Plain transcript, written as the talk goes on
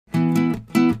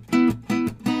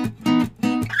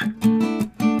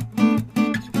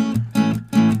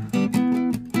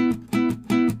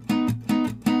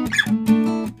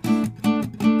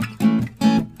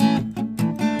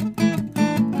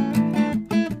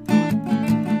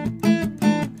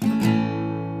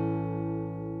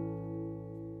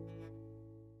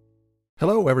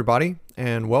Hello, everybody,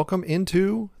 and welcome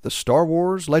into the Star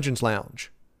Wars Legends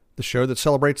Lounge, the show that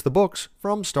celebrates the books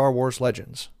from Star Wars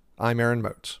Legends. I'm Aaron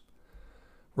Moats.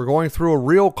 We're going through a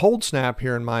real cold snap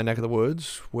here in my neck of the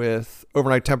woods, with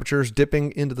overnight temperatures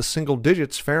dipping into the single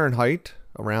digits Fahrenheit,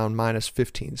 around minus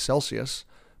 15 Celsius.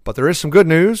 But there is some good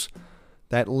news.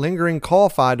 That lingering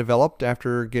cough I developed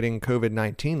after getting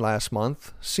COVID-19 last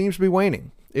month seems to be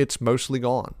waning. It's mostly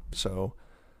gone, so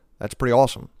that's pretty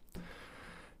awesome.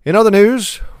 In other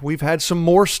news, we've had some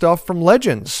more stuff from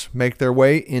Legends make their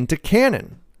way into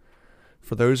canon.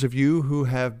 For those of you who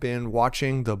have been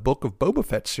watching the Book of Boba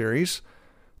Fett series,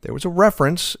 there was a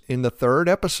reference in the third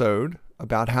episode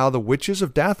about how the witches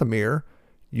of Dathomir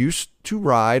used to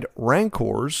ride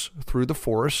rancors through the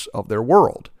forests of their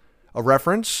world. A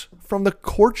reference from the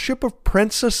courtship of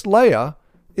Princess Leia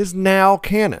is now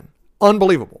canon.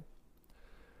 Unbelievable.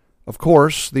 Of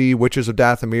course, the witches of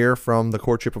Dathomir from the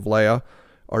courtship of Leia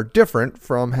are different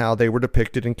from how they were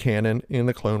depicted in canon in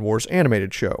the Clone Wars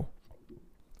animated show.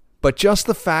 But just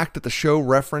the fact that the show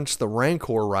referenced the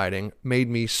Rancor riding made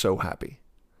me so happy.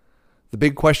 The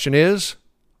big question is,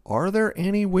 are there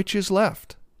any witches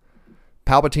left?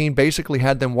 Palpatine basically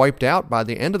had them wiped out by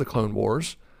the end of the Clone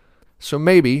Wars, so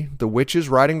maybe the witches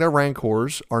riding their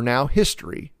Rancors are now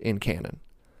history in canon.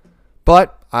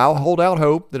 But I'll hold out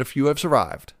hope that a few have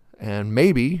survived, and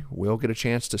maybe we'll get a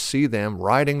chance to see them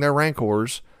riding their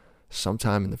Rancors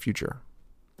sometime in the future.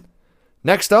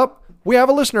 Next up, we have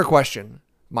a listener question,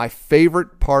 my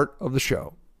favorite part of the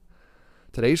show.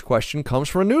 Today's question comes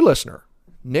from a new listener,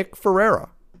 Nick Ferreira.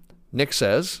 Nick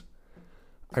says,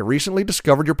 I recently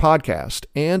discovered your podcast,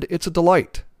 and it's a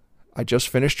delight. I just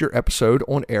finished your episode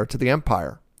on Heir to the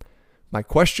Empire. My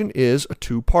question is a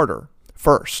two-parter.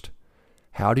 First,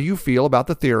 how do you feel about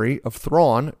the theory of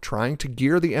Thrawn trying to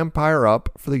gear the Empire up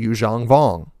for the Yuuzhan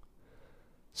Vong?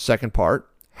 Second part,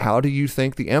 how do you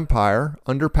think the Empire,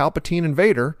 under Palpatine and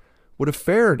Vader, would have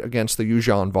fared against the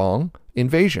Yuuzhan Vong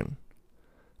invasion?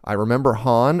 I remember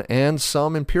Han and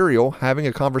some Imperial having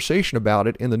a conversation about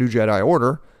it in the New Jedi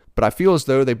Order, but I feel as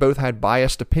though they both had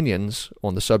biased opinions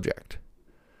on the subject.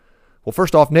 Well,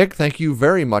 first off, Nick, thank you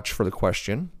very much for the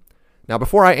question. Now,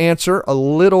 before I answer, a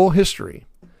little history.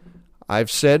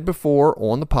 I've said before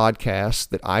on the podcast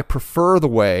that I prefer the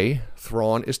way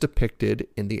Thrawn is depicted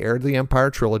in the Heir to the Empire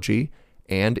trilogy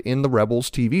and in the Rebels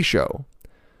TV show,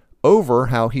 over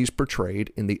how he's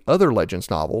portrayed in the other Legends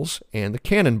novels and the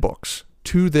canon books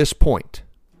to this point.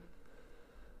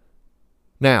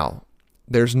 Now,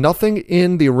 there's nothing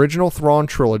in the original Thrawn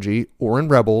trilogy or in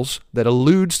Rebels that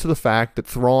alludes to the fact that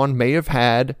Thrawn may have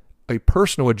had a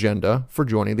personal agenda for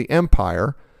joining the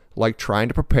Empire, like trying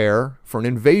to prepare for an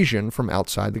invasion from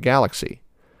outside the galaxy.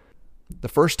 The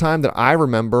first time that I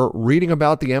remember reading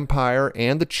about the Empire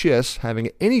and the Chiss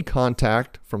having any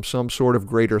contact from some sort of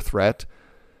greater threat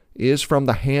is from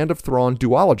the Hand of Thrawn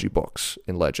duology books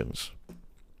in Legends.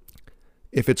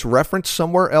 If it's referenced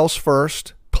somewhere else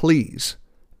first, please,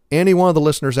 any one of the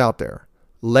listeners out there,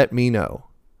 let me know.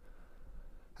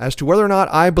 As to whether or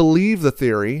not I believe the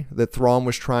theory that Thrawn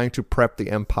was trying to prep the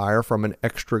Empire from an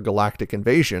extragalactic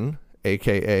invasion,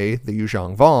 aka the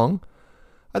Yuuzhan Vong,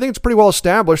 I think it's pretty well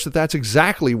established that that's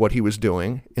exactly what he was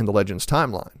doing in the Legends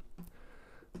timeline.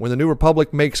 When the New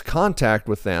Republic makes contact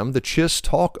with them, the Chiss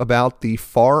talk about the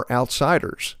far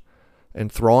outsiders,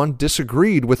 and Thrawn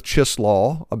disagreed with Chiss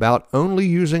law about only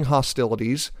using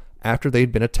hostilities after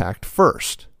they'd been attacked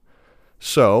first.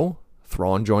 So,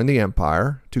 Thrawn joined the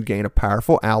Empire to gain a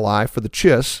powerful ally for the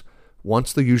Chiss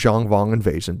once the Yuuzhan Vong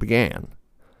invasion began.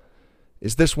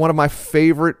 Is this one of my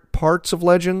favorite parts of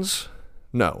Legends?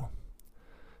 No.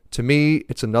 To me,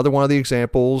 it's another one of the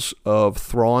examples of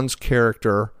Thrawn's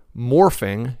character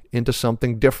morphing into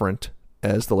something different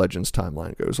as the Legends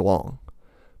timeline goes along.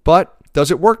 But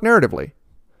does it work narratively?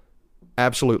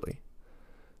 Absolutely.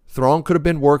 Thrawn could have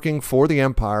been working for the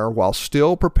Empire while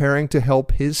still preparing to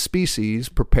help his species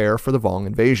prepare for the Vong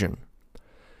invasion.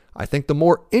 I think the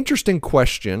more interesting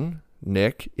question,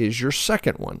 Nick, is your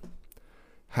second one.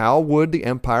 How would the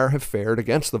Empire have fared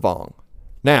against the Vong?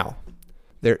 Now,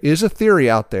 there is a theory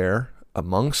out there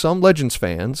among some Legends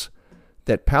fans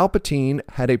that Palpatine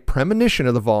had a premonition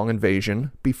of the Vong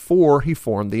invasion before he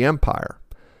formed the Empire.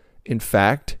 In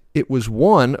fact, it was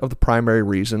one of the primary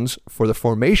reasons for the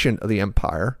formation of the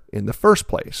Empire in the first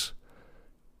place.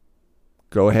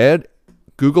 Go ahead,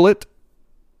 Google it.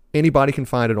 Anybody can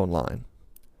find it online.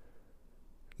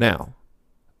 Now,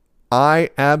 I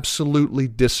absolutely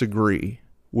disagree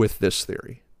with this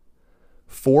theory.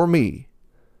 For me,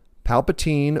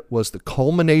 Palpatine was the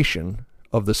culmination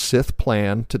of the Sith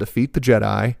plan to defeat the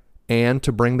Jedi and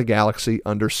to bring the galaxy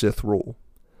under Sith rule.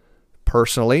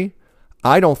 Personally,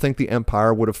 I don't think the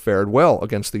Empire would have fared well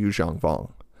against the Yuzhang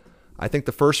Vong. I think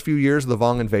the first few years of the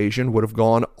Vong invasion would have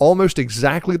gone almost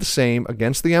exactly the same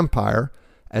against the Empire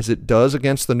as it does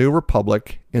against the New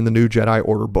Republic in the New Jedi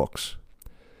Order books.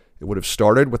 It would have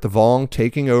started with the Vong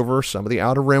taking over some of the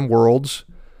Outer Rim worlds.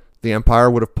 The Empire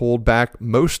would have pulled back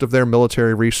most of their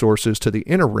military resources to the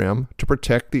Inner Rim to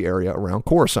protect the area around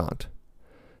Coruscant.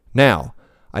 Now,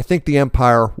 I think the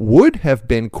Empire would have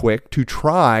been quick to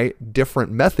try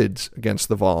different methods against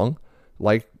the Vong,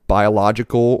 like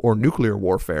biological or nuclear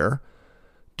warfare,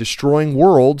 destroying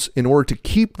worlds in order to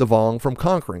keep the Vong from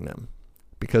conquering them.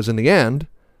 Because in the end,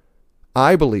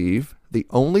 I believe the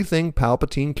only thing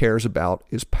Palpatine cares about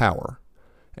is power,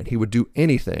 and he would do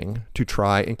anything to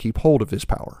try and keep hold of his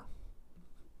power.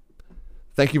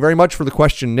 Thank you very much for the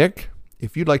question, Nick.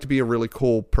 If you'd like to be a really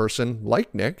cool person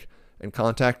like Nick and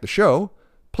contact the show,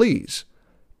 please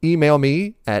email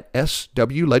me at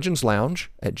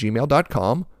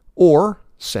swlegendslounge@gmail.com or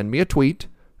send me a tweet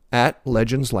at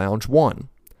legendslounge1.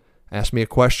 Ask me a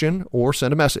question or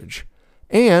send a message.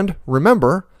 And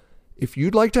remember, if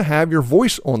you'd like to have your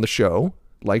voice on the show,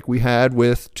 like we had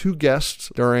with 2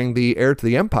 guests during the Heir to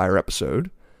the Empire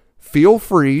episode, feel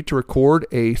free to record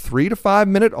a 3 to 5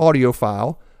 minute audio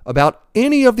file about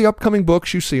any of the upcoming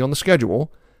books you see on the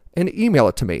schedule and email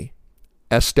it to me,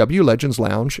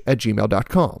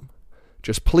 swlegendslounge@gmail.com.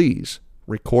 Just please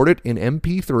record it in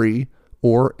MP3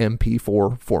 or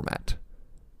MP4 format.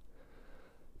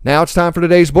 Now it's time for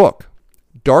today's book,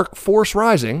 Dark Force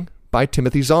Rising by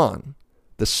Timothy Zahn,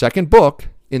 the second book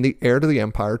in the Heir to the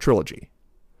Empire trilogy.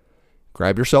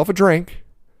 Grab yourself a drink.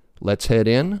 Let's head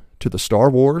in to the Star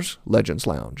Wars Legends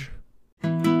Lounge.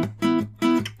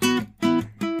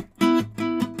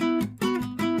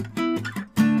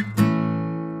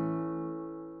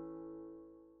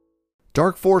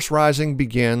 Dark Force Rising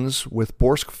begins with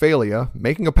Borsk Phalia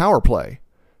making a power play,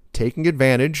 taking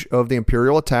advantage of the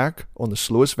Imperial attack on the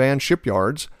Sluis Van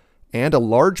shipyards and a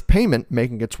large payment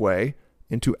making its way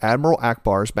into Admiral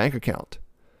Ackbar's bank account.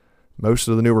 Most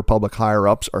of the New Republic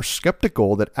higher-ups are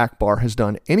skeptical that Ackbar has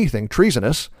done anything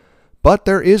treasonous, but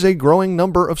there is a growing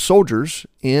number of soldiers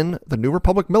in the New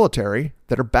Republic military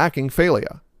that are backing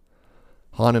Phalia.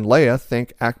 Han and Leia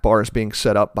think Ackbar is being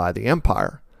set up by the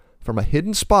Empire from a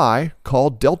hidden spy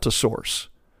called Delta Source.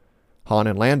 Han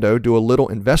and Lando do a little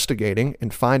investigating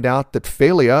and find out that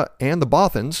Phalia and the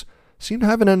Bothans seem to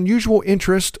have an unusual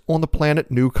interest on the planet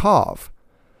New Kav.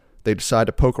 They decide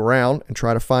to poke around and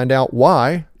try to find out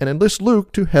why and enlist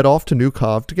Luke to head off to New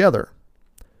Kav together.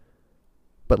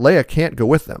 But Leia can't go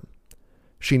with them.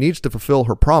 She needs to fulfill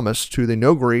her promise to the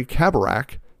Noghri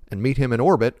Kabarak and meet him in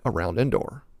orbit around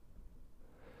Endor.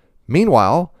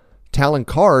 Meanwhile, Talon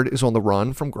Karrde is on the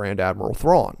run from Grand Admiral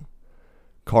Thrawn.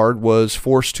 Karrde was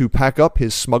forced to pack up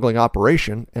his smuggling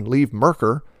operation and leave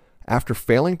Myrkr after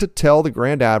failing to tell the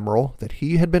Grand Admiral that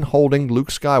he had been holding Luke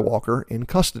Skywalker in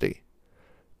custody.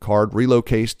 Karrde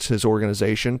relocates his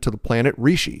organization to the planet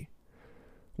Rishi.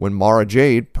 When Mara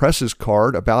Jade presses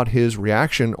Karrde about his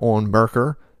reaction on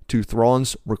Myrkr to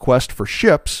Thrawn's request for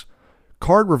ships,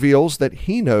 Karrde reveals that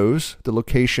he knows the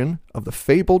location of the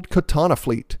fabled Katana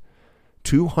fleet,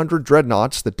 200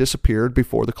 dreadnoughts that disappeared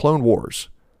before the Clone Wars.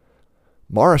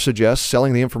 Mara suggests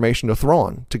selling the information to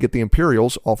Thrawn to get the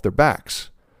Imperials off their backs,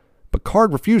 but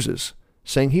Karrde refuses,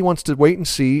 saying he wants to wait and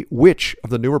see which of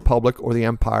the New Republic or the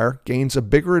Empire gains a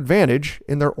bigger advantage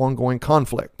in their ongoing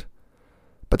conflict.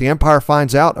 But the Empire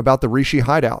finds out about the Rishi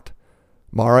hideout.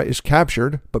 Mara is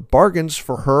captured, but bargains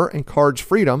for her and Karrde's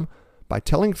freedom by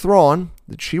telling Thrawn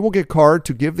that she will get Karrde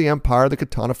to give the Empire the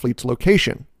Katana fleet's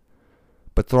location.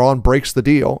 But Thrawn breaks the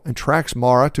deal and tracks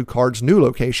Mara to Karrde's new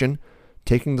location,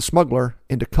 taking the smuggler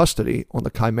into custody on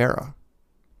the Chimera.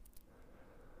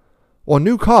 On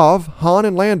New Kav, Han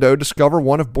and Lando discover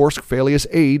one of Borsk Phalia's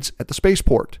aides at the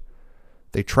spaceport.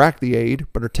 They track the aide,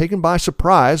 but are taken by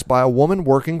surprise by a woman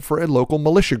working for a local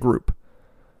militia group.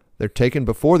 They're taken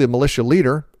before the militia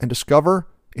leader and discover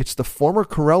it's the former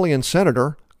Corellian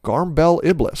senator, Garm Bel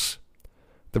Iblis.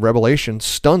 The revelation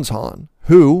stuns Han,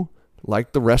 who,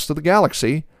 like the rest of the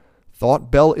galaxy,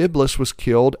 thought Bel Iblis was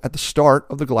killed at the start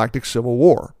of the Galactic Civil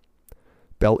War.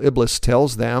 Bel Iblis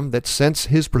tells them that since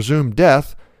his presumed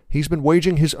death, he's been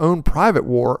waging his own private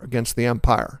war against the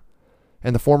Empire,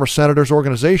 and the former senator's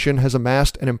organization has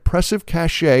amassed an impressive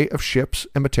cache of ships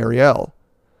and materiel,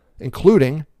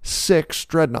 including 6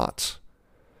 dreadnoughts.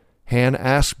 Han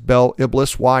asks Bel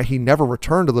Iblis why he never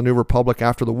returned to the New Republic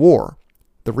after the war.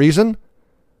 The reason?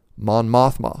 Mon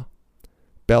Mothma.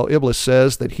 Bel Iblis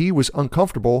says that he was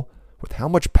uncomfortable with how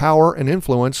much power and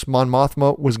influence Mon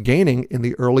Mothma was gaining in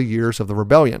the early years of the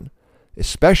rebellion,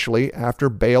 especially after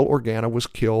Bail Organa was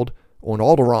killed on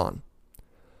Alderaan.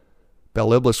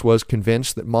 Bel Iblis was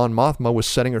convinced that Mon Mothma was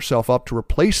setting herself up to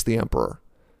replace the Emperor.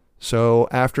 So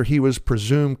after he was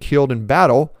presumed killed in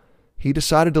battle, he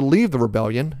decided to leave the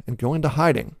rebellion and go into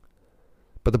hiding.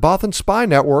 But the Bothan spy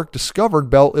network discovered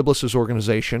Bel Iblis's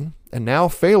organization, and now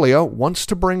Falia wants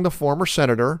to bring the former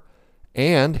senator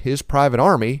and his private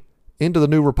army into the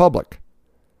New Republic.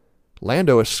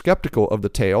 Lando is skeptical of the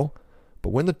tale,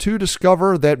 but when the two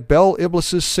discover that Bel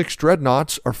Iblis's 6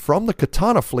 dreadnoughts are from the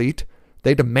Katana fleet,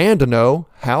 they demand to know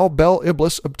how Bel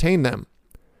Iblis obtained them.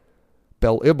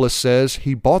 Bel Iblis says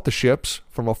he bought the ships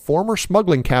from a former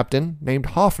smuggling captain named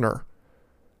Hoffner.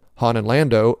 Han and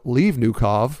Lando leave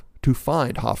Nukov to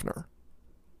find Hoffner.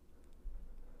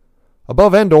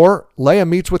 Above Endor, Leia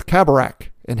meets with Kabarak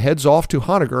and heads off to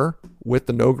Honoghr with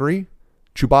the Noghri,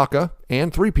 Chewbacca,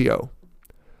 and 3PO.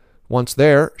 Once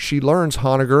there, she learns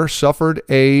Honoghr suffered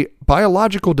a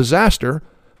biological disaster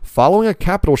following a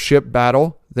capital ship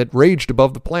battle that raged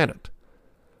above the planet.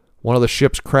 One of the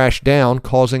ships crashed down,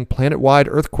 causing planet-wide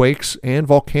earthquakes and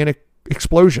volcanic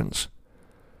explosions.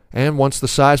 And once the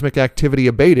seismic activity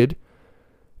abated,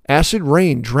 acid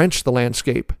rain drenched the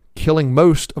landscape, killing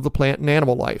most of the plant and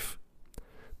animal life.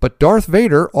 But Darth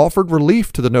Vader offered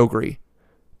relief to the Noghri,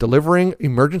 delivering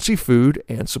emergency food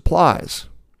and supplies.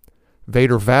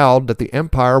 Vader vowed that the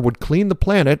Empire would clean the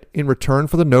planet in return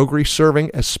for the Noghri serving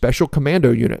as special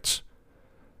commando units.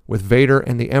 With Vader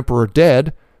and the Emperor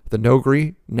dead, the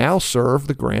Noghri now serve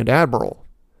the Grand Admiral.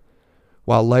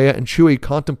 While Leia and Chewie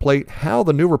contemplate how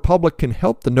the New Republic can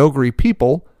help the Noghri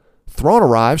people, Thrawn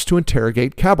arrives to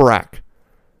interrogate Kabarak.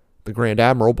 The Grand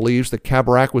Admiral believes that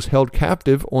Kabarak was held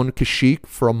captive on Kashyyyk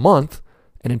for a month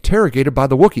and interrogated by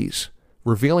the Wookiees,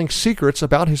 revealing secrets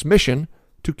about his mission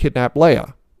to kidnap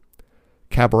Leia.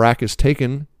 Kabarak is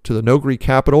taken to the Noghri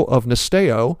capital of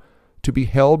Nesteo to be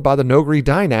held by the Noghri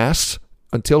dynasts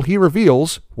until he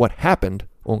reveals what happened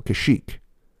on Kashyyyk.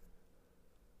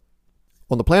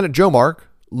 On the planet Jomark,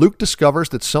 Luke discovers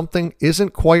that something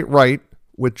isn't quite right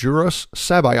with Juros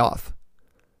C'baoth.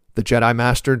 The Jedi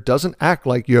Master doesn't act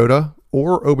like Yoda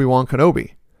or Obi-Wan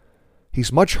Kenobi.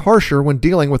 He's much harsher when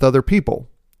dealing with other people.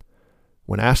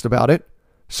 When asked about it,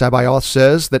 C'baoth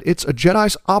says that it's a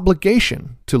Jedi's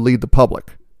obligation to lead the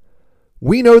public.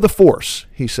 "We know the Force,"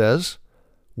 he says.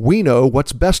 "We know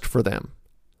what's best for them."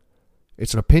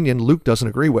 It's an opinion Luke doesn't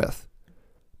agree with.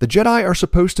 The Jedi are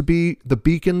supposed to be the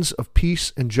beacons of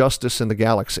peace and justice in the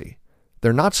galaxy.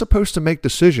 They're not supposed to make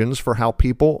decisions for how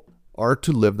people are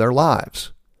to live their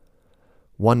lives.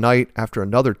 One night, after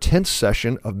another tense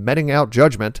session of meting out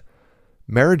judgment,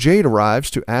 Mara Jade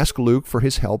arrives to ask Luke for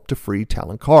his help to free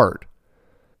Talon Karrde.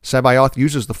 C'baoth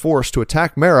uses the Force to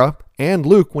attack Mara and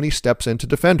Luke when he steps in to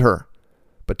defend her.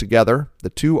 But together, the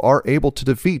two are able to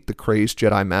defeat the crazed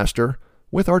Jedi Master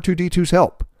with R2-D2's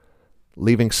help,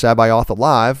 leaving C'baoth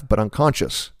alive but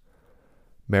unconscious.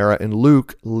 Mara and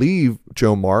Luke leave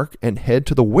Jomark and head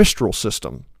to the Wistral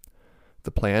system.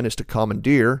 The plan is to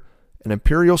commandeer an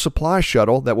Imperial supply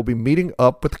shuttle that will be meeting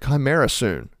up with the Chimera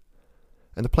soon.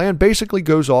 And the plan basically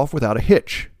goes off without a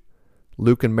hitch.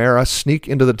 Luke and Mara sneak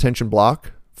into the detention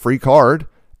block, free Karrde,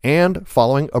 and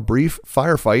following a brief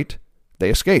firefight, they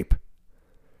escape.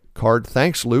 Karrde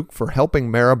thanks Luke for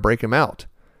helping Mara break him out.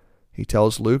 He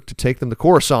tells Luke to take them to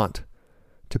Coruscant.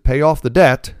 To pay off the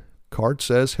debt, Karrde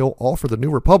says he'll offer the New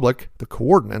Republic the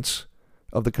coordinates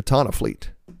of the Katana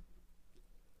fleet.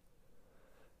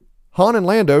 Han and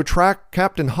Lando track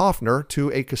Captain Hoffner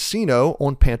to a casino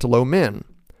on Pantalo Min,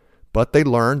 but they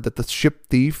learn that the ship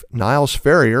thief Niles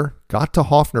Ferrier got to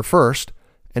Hoffner first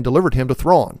and delivered him to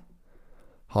Thrawn.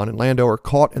 Han and Lando are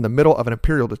caught in the middle of an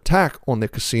Imperial attack on the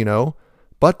casino,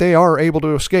 but they are able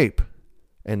to escape,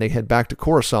 and they head back to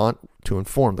Coruscant to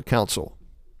inform the Council.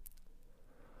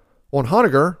 On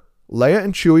Honoghr, Leia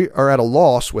and Chewie are at a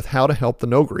loss with how to help the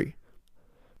Noghri.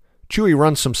 Chewie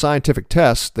runs some scientific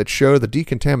tests that show the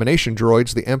decontamination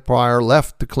droids the Empire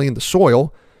left to clean the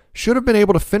soil should have been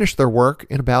able to finish their work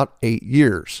in about 8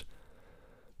 years.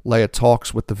 Leia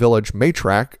talks with the village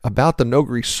Matrak about the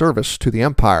Noghri service to the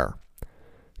Empire.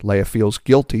 Leia feels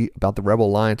guilty about the Rebel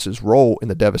Alliance's role in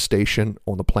the devastation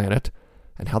on the planet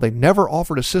and how they never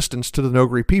offered assistance to the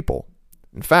Noghri people.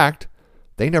 In fact,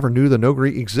 they never knew the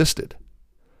Noghri existed.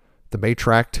 The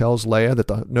Matrak tells Leia that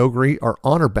the Noghri are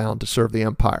honor-bound to serve the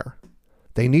Empire.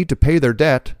 They need to pay their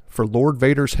debt for Lord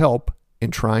Vader's help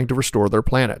in trying to restore their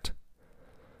planet.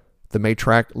 The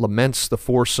Matrak laments the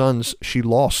 4 sons she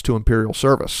lost to Imperial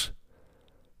service.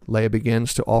 Leia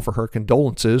begins to offer her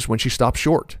condolences when she stops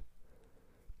short.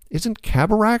 Isn't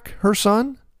Kabarak her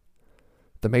son?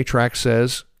 The Matrak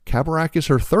says Kabarak is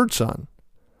her 3rd son,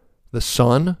 the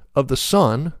son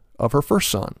of her first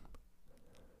son.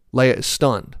 Leia is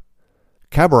stunned.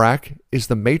 Cabarak is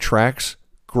the Matrak's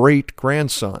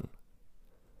great-grandson.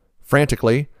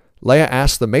 Frantically, Leia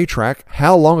asks the Matrak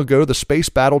how long ago the space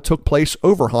battle took place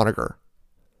over Honoghr.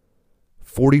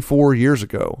 44 years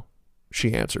ago,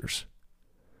 she answers.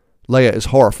 Leia is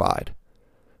horrified.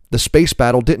 The space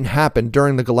battle didn't happen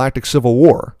during the Galactic Civil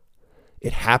War.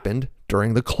 It happened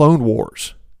during the Clone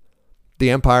Wars. The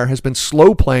Empire has been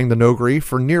slow-playing the Noghri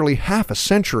for nearly half a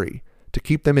century to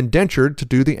keep them indentured to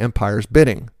do the Empire's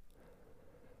bidding.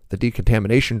 The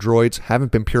decontamination droids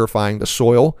haven't been purifying the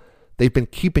soil, they've been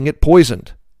keeping it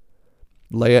poisoned.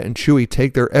 Leia and Chewie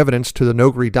take their evidence to the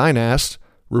Noghri dynasts,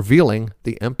 revealing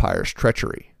the Empire's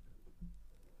treachery.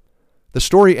 The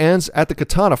story ends at the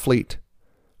Katana fleet.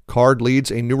 Karrde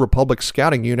leads a New Republic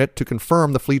scouting unit to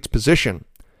confirm the fleet's position.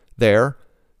 There,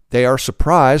 they are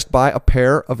surprised by a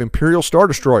pair of Imperial Star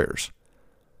Destroyers.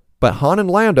 But Han and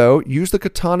Lando use the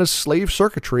Katana's slave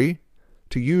circuitry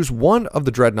to use one of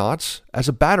the dreadnoughts as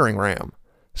a battering ram,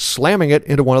 slamming it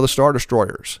into one of the Star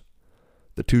Destroyers.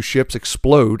 The two ships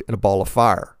explode in a ball of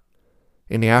fire.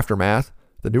 In the aftermath,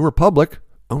 the New Republic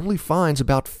only finds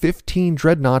about 15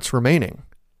 dreadnoughts remaining.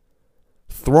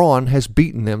 Thrawn has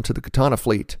beaten them to the Katana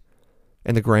fleet,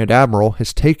 and the Grand Admiral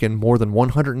has taken more than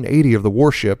 180 of the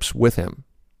warships with him.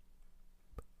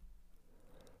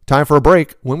 Time for a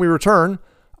break. When we return,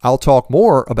 I'll talk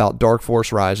more about Dark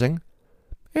Force Rising,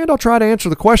 and I'll try to answer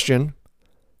the question,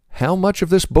 how much of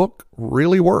this book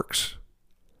really works?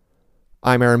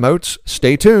 I'm Aaron Moats.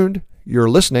 Stay tuned. You're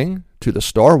listening to the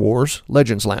Star Wars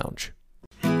Legends Lounge.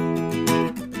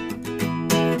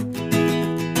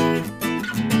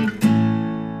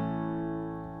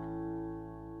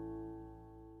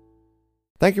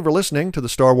 Thank you for listening to the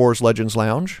Star Wars Legends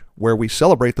Lounge, where we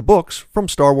celebrate the books from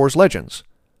Star Wars Legends.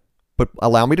 But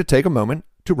allow me to take a moment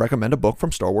to recommend a book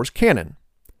from Star Wars canon.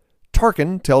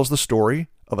 Tarkin tells the story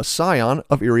of a scion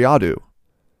of Eriadu.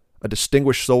 A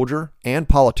distinguished soldier and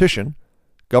politician,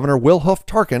 Governor Wilhuff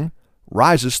Tarkin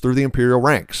rises through the Imperial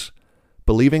ranks,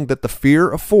 believing that the fear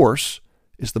of force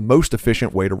is the most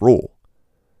efficient way to rule.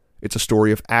 It's a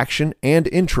story of action and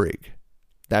intrigue.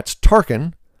 That's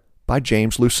Tarkin by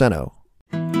James Luceno.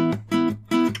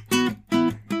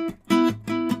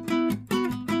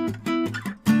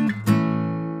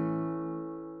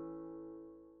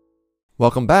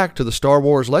 Welcome back to the Star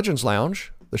Wars Legends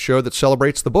Lounge, the show that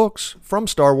celebrates the books from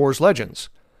Star Wars Legends.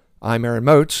 I'm Aaron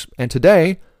Moats, and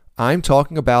today I'm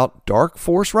talking about Dark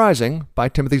Force Rising by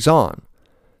Timothy Zahn,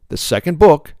 the second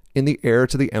book in the Heir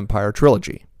to the Empire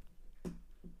trilogy.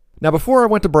 Now, before I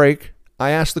went to break,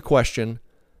 I asked the question,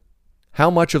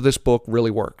 how much of this book really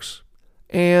works?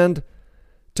 And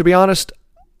to be honest,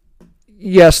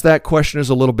 yes, that question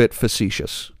is a little bit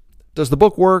facetious. Does the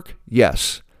book work?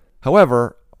 Yes.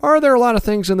 However, are there a lot of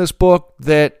things in this book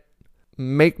that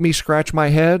make me scratch my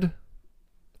head?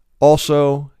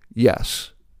 Also,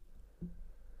 yes.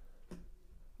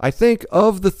 I think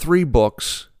of the three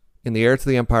books in the Heir to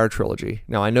the Empire trilogy,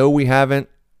 now I know we haven't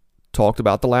talked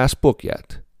about the last book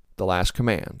yet, The Last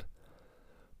Command,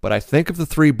 but I think of the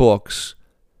three books,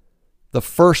 the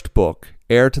first book,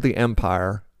 Heir to the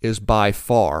Empire, is by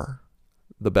far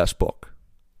the best book.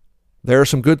 There are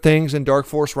some good things in Dark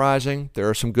Force Rising. There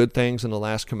are some good things in The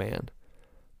Last Command.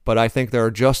 But I think there are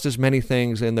just as many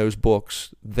things in those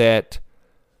books that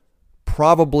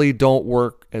probably don't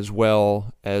work as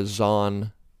well as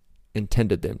Zahn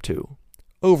intended them to.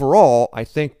 Overall, I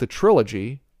think the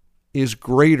trilogy is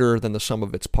greater than the sum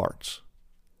of its parts.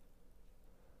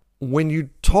 When you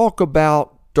talk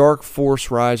about Dark Force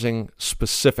Rising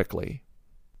specifically,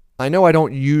 I know I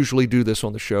don't usually do this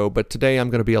on the show, but today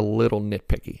I'm going to be a little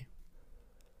nitpicky.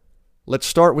 Let's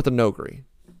start with the Noghri.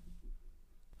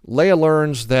 Leia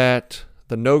learns that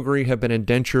the Noghri have been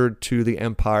indentured to the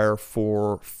Empire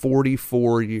for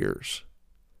 44 years,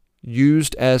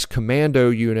 used as commando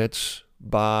units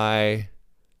by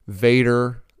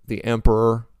Vader, the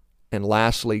Emperor, and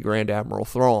lastly Grand Admiral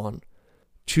Thrawn,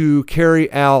 to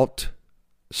carry out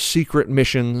secret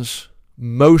missions,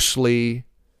 mostly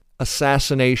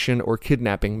assassination or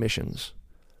kidnapping missions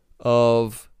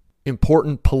of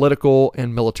important political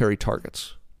and military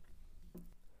targets.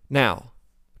 Now,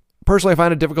 personally, I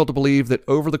find it difficult to believe that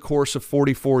over the course of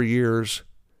 44 years,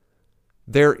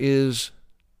 there is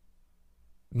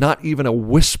not even a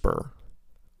whisper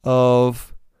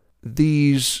of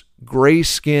these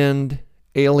gray-skinned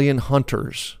alien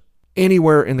hunters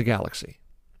anywhere in the galaxy.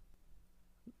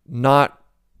 Not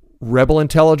rebel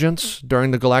intelligence during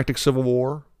the Galactic Civil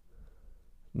War,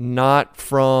 not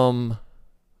from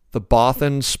the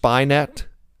Bothan spy net,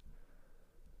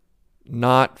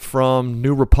 not from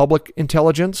New Republic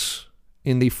intelligence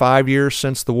in the 5 years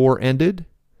since the war ended,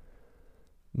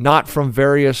 not from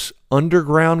various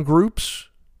underground groups.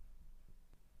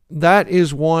 That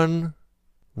is one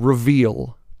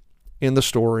reveal in the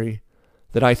story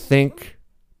that I think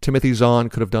Timothy Zahn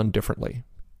could have done differently.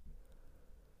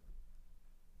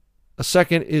 A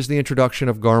second is the introduction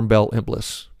of Garmbel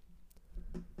Iblis.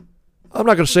 I'm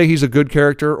not going to say he's a good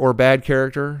character or a bad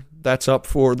character. That's up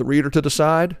for the reader to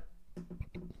decide.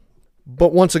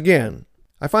 But once again,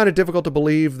 I find it difficult to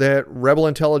believe that Rebel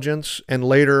intelligence and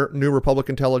later New Republic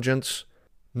intelligence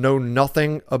know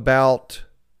nothing about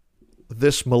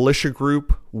this militia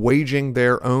group waging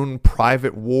their own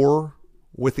private war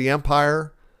with the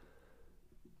Empire.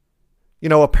 You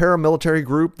know, a paramilitary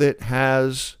group that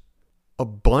has a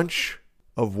bunch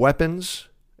of weapons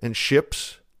and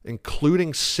ships,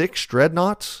 including 6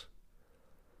 dreadnoughts.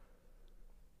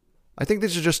 I think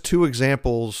these are just 2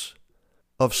 examples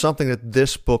of something that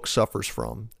this book suffers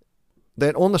from.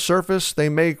 That on the surface, they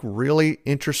make really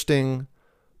interesting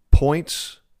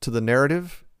points to the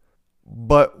narrative,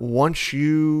 but once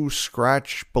you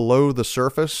scratch below the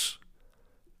surface,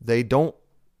 they don't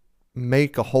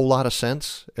make a whole lot of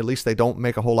sense. At least they don't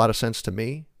make a whole lot of sense to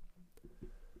me.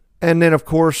 And then, of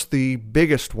course, the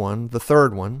biggest one, the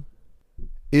third one,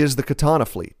 is the Katana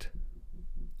fleet.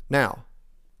 Now,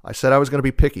 I said I was going to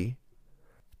be picky.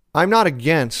 I'm not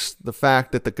against the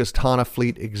fact that the Katana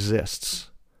fleet exists.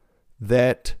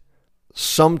 That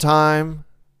sometime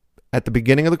at the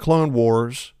beginning of the Clone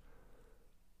Wars,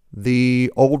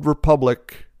 the Old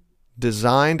Republic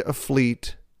designed a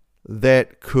fleet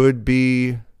that could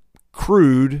be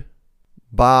crewed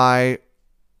by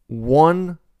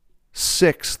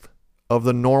 1/6 of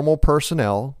the normal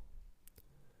personnel,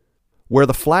 where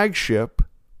the flagship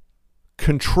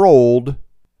controlled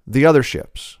the other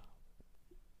ships,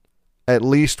 at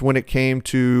least when it came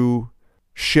to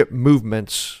ship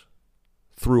movements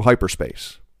through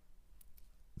hyperspace.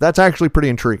 That's actually pretty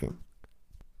intriguing.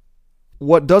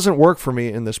 What doesn't work for me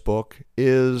in this book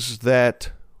is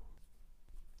that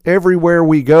everywhere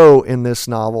we go in this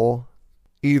novel,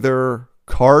 either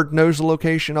Card knows the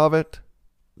location of it,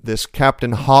 this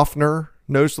Captain Hoffner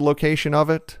knows the location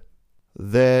of it,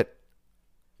 that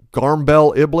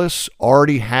Garmbel Iblis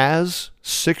already has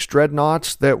 6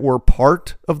 dreadnoughts that were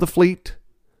part of the fleet.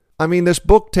 I mean, this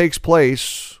book takes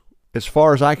place, as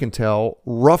far as I can tell,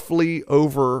 roughly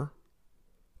over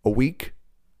a week,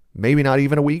 maybe not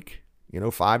even a week,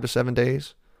 5 to 7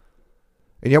 days.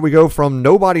 And yet we go from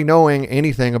nobody knowing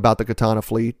anything about the Katana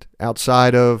fleet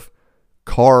outside of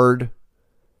Card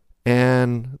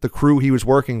and the crew he was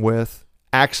working with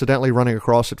accidentally running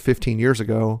across it 15 years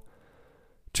ago,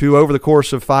 to over the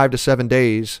course of 5 to 7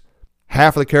 days,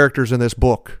 half of the characters in this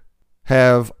book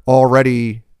have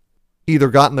already either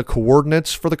gotten the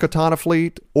coordinates for the Katana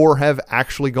fleet or have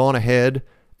actually gone ahead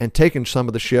and taken some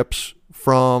of the ships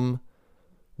from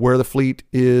where the fleet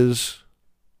is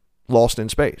lost in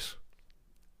space.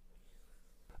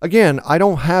 Again, I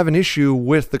don't have an issue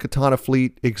with the Katana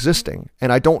fleet existing,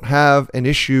 and I don't have an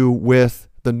issue with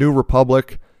the New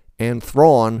Republic and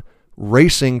Thrawn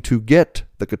racing to get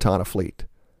the Katana fleet.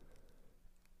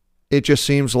 It just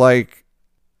seems like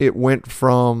it went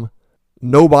from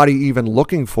nobody even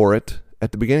looking for it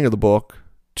at the beginning of the book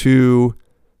to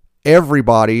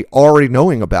everybody already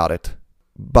knowing about it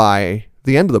by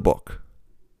the end of the book.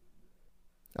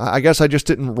 I guess I just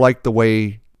didn't like the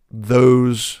way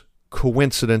those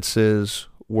coincidences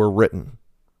were written.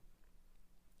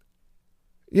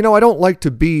 I don't like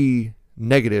to be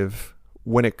negative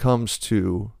when it comes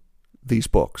to these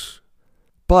books,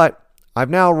 but I've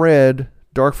now read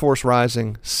Dark Force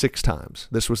Rising 6 times.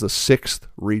 This was the 6th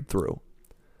read through.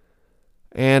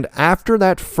 And after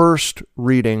that first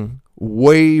reading,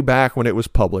 way back when it was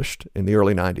published in the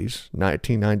early 90s,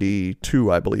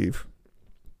 1992, I believe,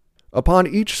 upon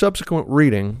each subsequent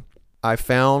reading, I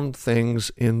found things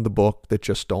in the book that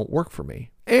just don't work for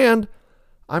me. And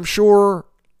I'm sure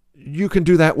you can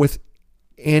do that with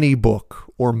any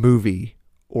book or movie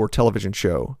or television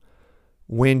show.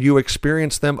 When you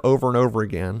experience them over and over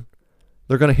again,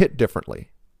 they're going to hit differently.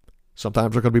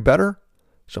 Sometimes they're going to be better.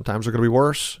 Sometimes they're going to be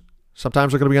worse.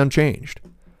 Sometimes they're going to be unchanged.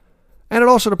 And it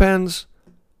also depends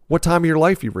what time of your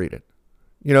life you read it.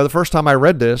 The first time I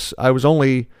read this, I was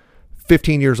only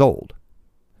 15 years old.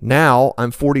 Now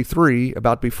I'm 43,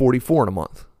 about to be 44 in a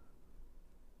month.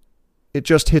 It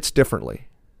just hits differently.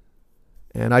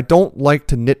 And I don't like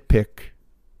to nitpick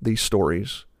these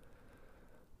stories.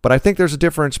 But I think there's a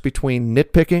difference between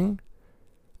nitpicking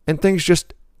and things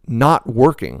just not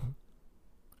working.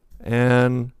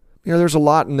 And, there's a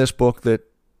lot in this book that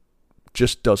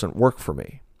just doesn't work for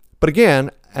me. But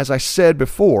again, as I said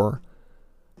before,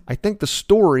 I think the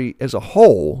story as a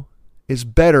whole is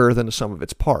better than the sum of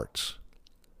its parts.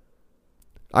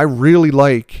 I really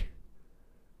like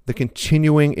the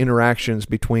continuing interactions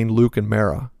between Luke and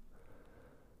Mara.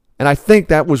 And I think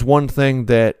that was one thing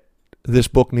that this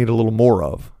book needed a little more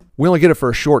of. We only get it for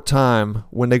a short time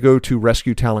when they go to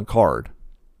rescue Talon Karrde.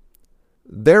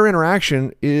 Their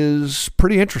interaction is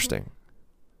pretty interesting.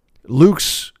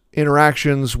 Luke's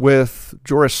interactions with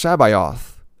Joruus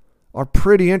C'baoth are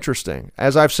pretty interesting.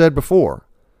 As I've said before,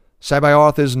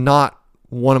 C'baoth is not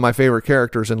one of my favorite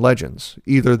characters in Legends.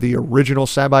 Either the original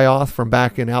C'baoth from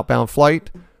back in Outbound Flight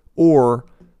or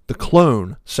the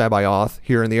clone C'baoth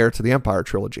here in the Heir to the Empire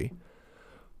trilogy.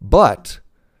 But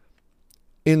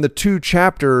in the 2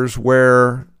 chapters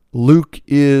where Luke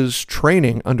is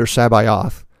training under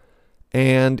C'baoth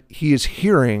and he is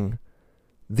hearing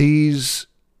these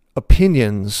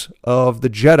opinions of the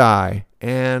Jedi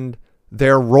and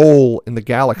their role in the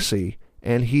galaxy,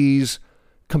 and he's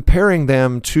comparing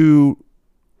them to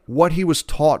what he was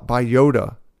taught by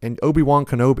Yoda and Obi-Wan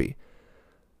Kenobi.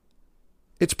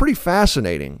 It's pretty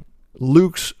fascinating,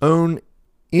 Luke's own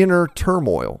inner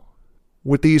turmoil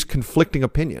with these conflicting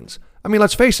opinions. I mean,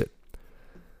 let's face it.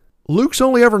 Luke's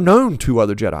only ever known 2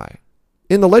 other Jedi.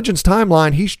 In the Legends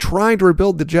timeline, he's trying to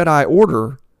rebuild the Jedi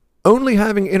Order, only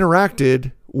having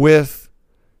interacted with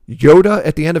Yoda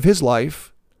at the end of his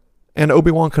life and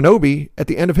Obi-Wan Kenobi at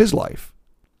the end of his life.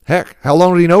 Heck, how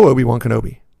long did he know Obi-Wan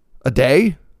Kenobi? A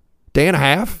day? Day and a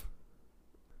half?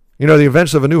 You know, the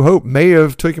events of A New Hope may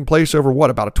have taken place over,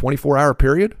 about a 24-hour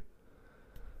period?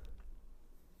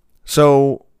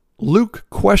 So, Luke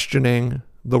questioning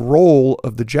the role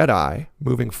of the Jedi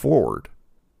moving forward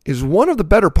is one of the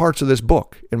better parts of this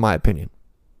book, in my opinion.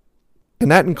 And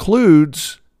that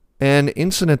includes an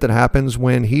incident that happens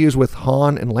when he is with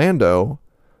Han and Lando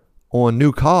on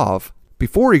New Kav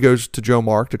before he goes to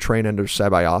Jomark to train under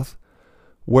C'baoth,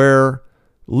 where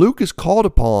Luke is called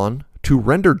upon to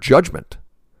render judgment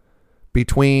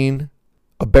between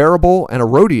a Bearable and a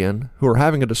Rodian who are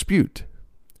having a dispute.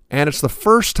 And it's the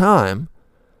first time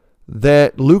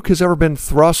that Luke has ever been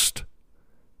thrust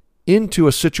into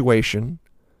a situation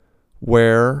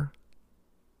where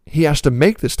he has to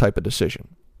make this type of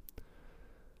decision.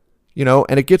 You know,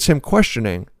 and it gets him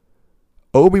questioning,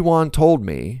 Obi-Wan told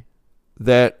me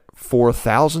that for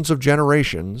thousands of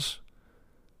generations,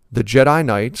 the Jedi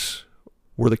Knights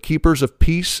were the keepers of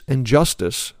peace and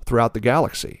justice throughout the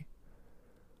galaxy.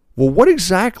 Well, what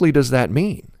exactly does that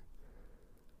mean?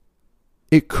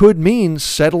 It could mean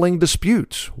settling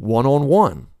disputes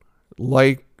one-on-one,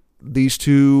 like these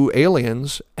 2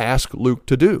 aliens ask Luke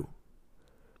to do.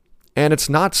 And it's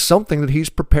not something that he's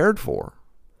prepared for.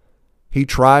 He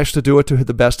tries to do it to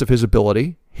the best of his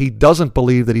ability. He doesn't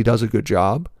believe that he does a good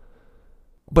job.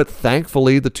 But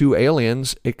thankfully, the 2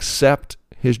 aliens accept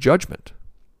his judgment.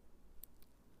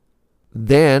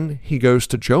 Then he goes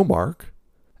to Jomark,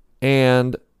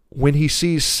 and when he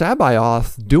sees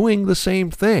C'baoth doing the same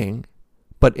thing,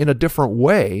 but in a different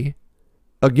way,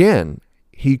 again,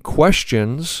 he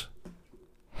questions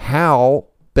how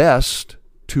best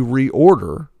to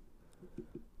reorder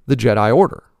the Jedi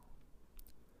Order.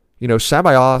 You know,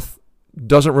 C'baoth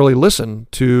doesn't really listen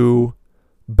to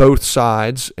both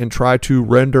sides and try to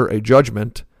render a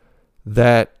judgment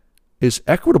that is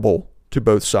equitable to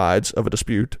both sides of a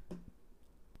dispute.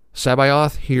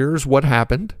 C'baoth hears what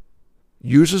happened,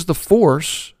 uses the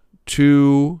Force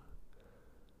to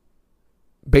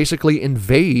basically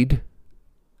invade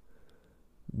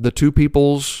the 2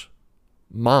 people's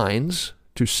minds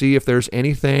to see if there's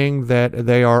anything that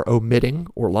they are omitting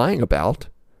or lying about.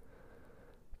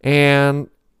 And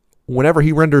whenever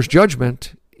he renders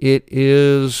judgment, it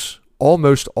is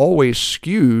almost always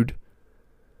skewed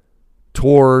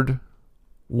toward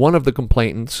one of the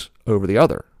complainants over the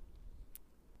other.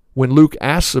 When Luke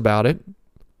asks about it,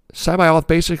 C'baoth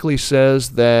basically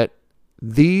says that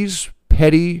these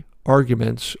petty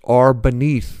arguments are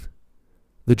beneath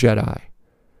the Jedi.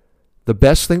 The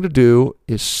best thing to do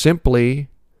is simply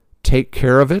take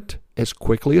care of it as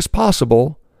quickly as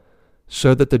possible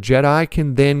so that the Jedi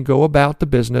can then go about the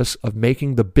business of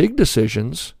making the big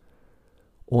decisions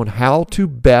on how to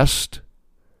best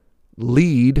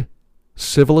lead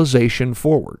civilization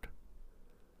forward.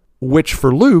 Which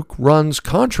for Luke runs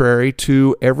contrary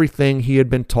to everything he had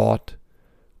been taught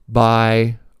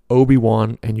by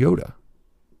Obi-Wan and Yoda.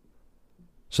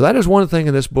 So that is one thing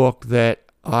in this book that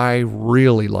I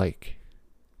really like.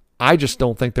 I just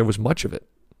don't think there was much of it.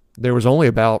 There was only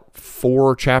about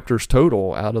 4 chapters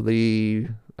total out of the,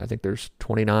 I think there's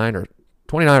 29 or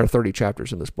 30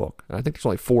 chapters in this book. And I think there's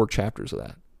only 4 chapters of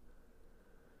that.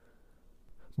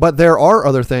 But there are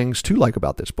other things to like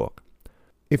about this book.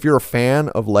 If you're a fan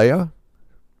of Leia,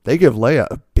 they give Leia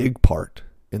a big part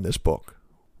in this book.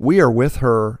 We are with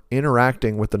her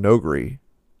interacting with the Noghri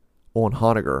on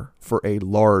Honoghr for a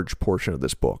large portion of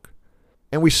this book.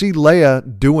 And we see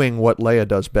Leia doing what Leia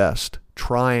does best,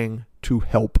 trying to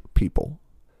help people.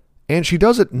 And she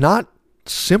does it not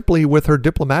simply with her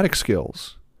diplomatic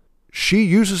skills. She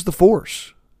uses the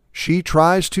Force. She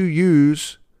tries to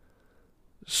use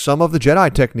some of the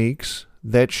Jedi techniques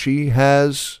that she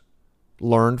has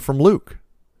learned from Luke.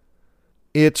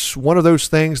 It's one of those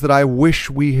things that I wish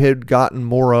we had gotten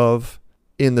more of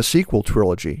in the sequel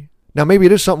trilogy. Now, maybe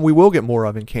it is something we will get more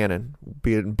of in canon,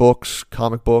 be it in books,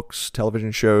 comic books,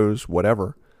 television shows,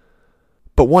 whatever.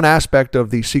 But one aspect of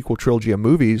the sequel trilogy of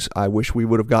movies I wish we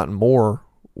would have gotten more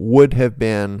would have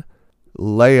been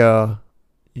Leia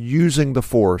using the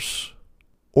Force,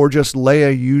 or just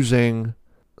Leia using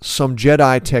some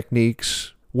Jedi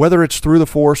techniques, whether it's through the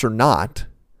Force or not,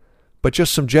 but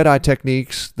just some Jedi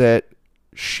techniques that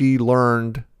she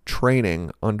learned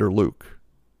training under Luke.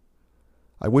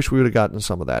 I wish we would have gotten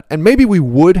some of that. And maybe we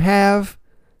would have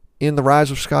in The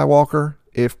Rise of Skywalker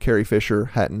if Carrie Fisher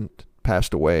hadn't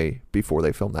passed away before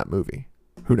they filmed that movie.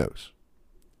 Who knows?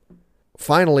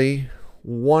 Finally,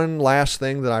 one last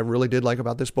thing that I really did like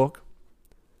about this book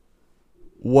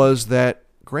was that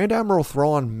Grand Admiral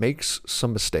Thrawn makes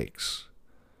some mistakes.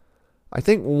 I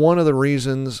think one of the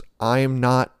reasons I am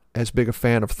not as big a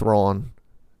fan of Thrawn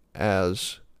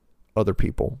as other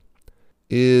people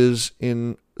is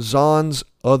in Zahn's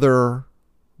other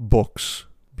books,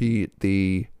 be it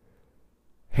the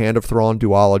Hand of Thrawn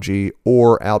duology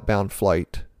or Outbound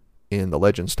Flight in the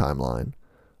Legends timeline,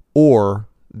 or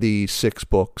the 6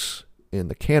 books in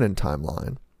the canon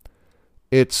timeline.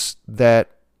 It's that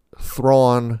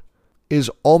Thrawn is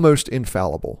almost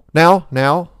infallible.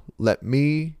 Now, let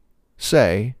me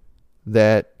say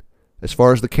that as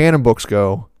far as the canon books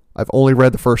go, I've only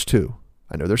read the first 2.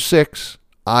 I know there's 6.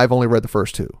 I've only read the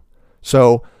first 2.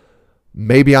 So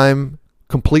maybe I'm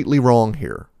completely wrong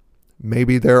here.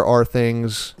 Maybe there are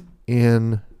things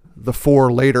in the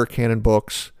 4 later canon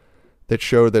books that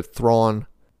show that Thrawn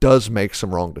does make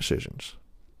some wrong decisions.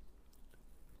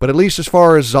 But at least as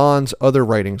far as Zahn's other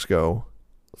writings go,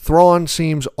 Thrawn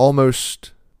seems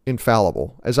almost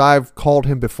infallible. As I've called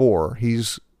him before,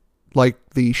 he's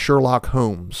like the Sherlock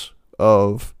Holmes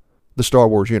of the Star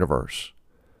Wars universe,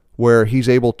 where he's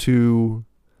able to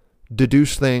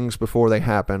deduce things before they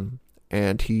happen,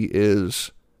 and he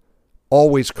is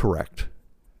always correct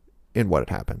in what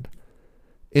had happened.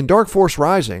 In Dark Force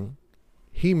Rising,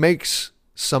 he makes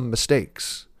some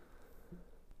mistakes.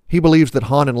 He believes that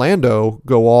Han and Lando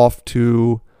go off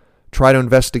to try to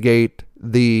investigate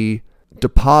the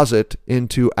deposit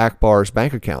into Akbar's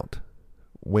bank account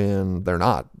when they're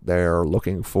not. They're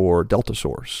looking for Delta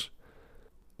Source.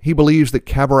 He believes that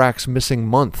Kabarak's missing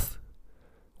month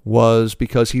was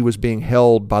because he was being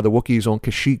held by the Wookiees on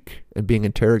Kashyyyk and being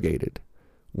interrogated,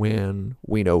 when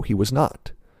we know he was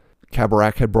not.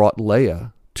 Kabarak had brought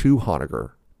Leia to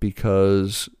Honoghr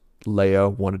because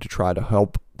Leia wanted to try to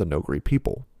help the Noghri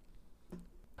people.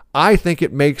 I think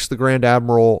it makes the Grand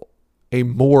Admiral a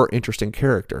more interesting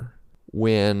character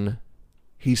when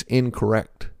he's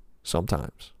incorrect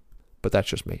sometimes. But that's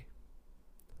just me.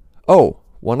 Oh,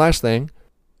 one last thing.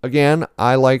 Again,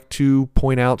 I like to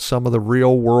point out some of the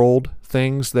real world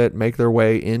things that make their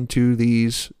way into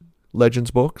these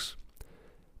Legends books.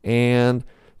 And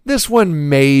this one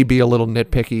may be a little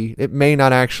nitpicky. It may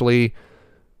not actually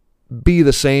be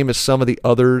the same as some of the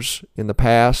others in the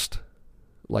past,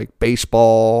 like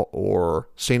baseball or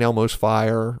St. Elmo's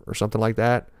Fire or something like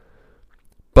that.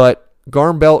 But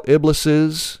Garm Belt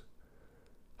Iblis's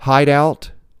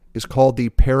hideout is called the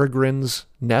Peregrine's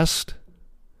Nest,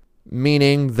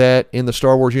 meaning that in the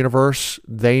Star Wars universe,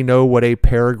 they know what a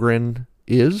peregrine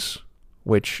is,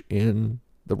 which in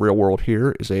the real world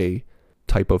here is a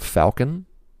type of falcon.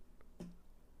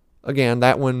 Again,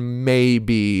 that one may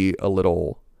be a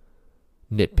little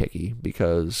nitpicky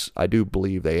because I do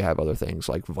believe they have other things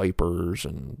like vipers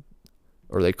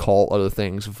or they call other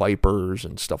things vipers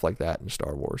and stuff like that in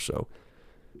Star Wars. So,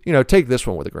 take this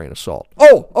one with a grain of salt.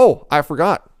 Oh, I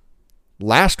forgot.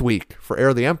 Last week for Heir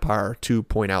of the Empire, to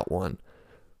point out one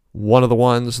of the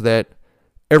ones that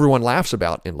everyone laughs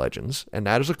about in Legends, and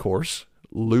that is, of course,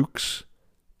 Luke's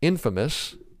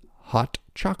infamous hot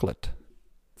chocolate.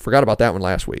 Forgot about that one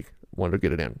last week. Wanted to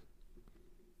get it in.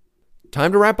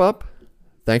 Time to wrap up.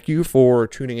 Thank you for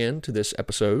tuning in to this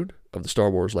episode of the Star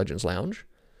Wars Legends Lounge.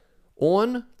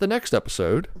 On the next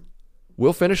episode,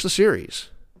 we'll finish the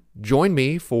series. Join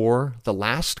me for The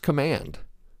Last Command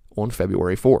on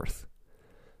February 4th.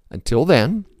 Until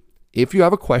then, if you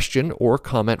have a question or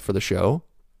comment for the show,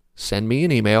 send me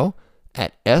an email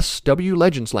at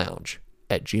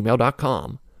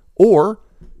swlegendslounge@gmail.com or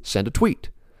send a tweet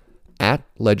at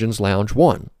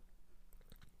legendslounge1.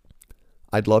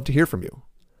 I'd love to hear from you.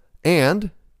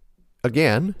 And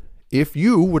again, if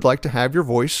you would like to have your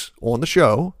voice on the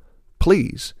show,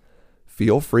 please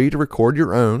feel free to record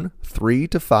your own 3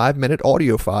 to 5 minute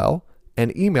audio file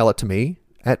and email it to me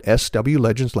at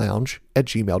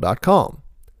swlegendslounge@gmail.com.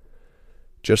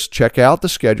 Just check out the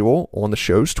schedule on the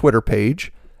show's Twitter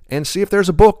page and see if there's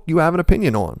a book you have an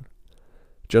opinion on.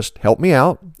 Just help me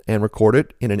out and record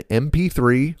it in an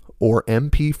MP3 or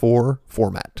MP4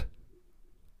 format.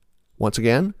 Once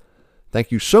again,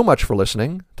 thank you so much for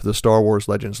listening to the Star Wars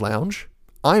Legends Lounge.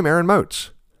 I'm Aaron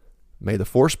Moats. May the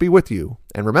Force be with you,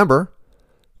 and remember,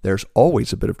 there's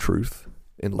always a bit of truth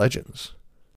in Legends.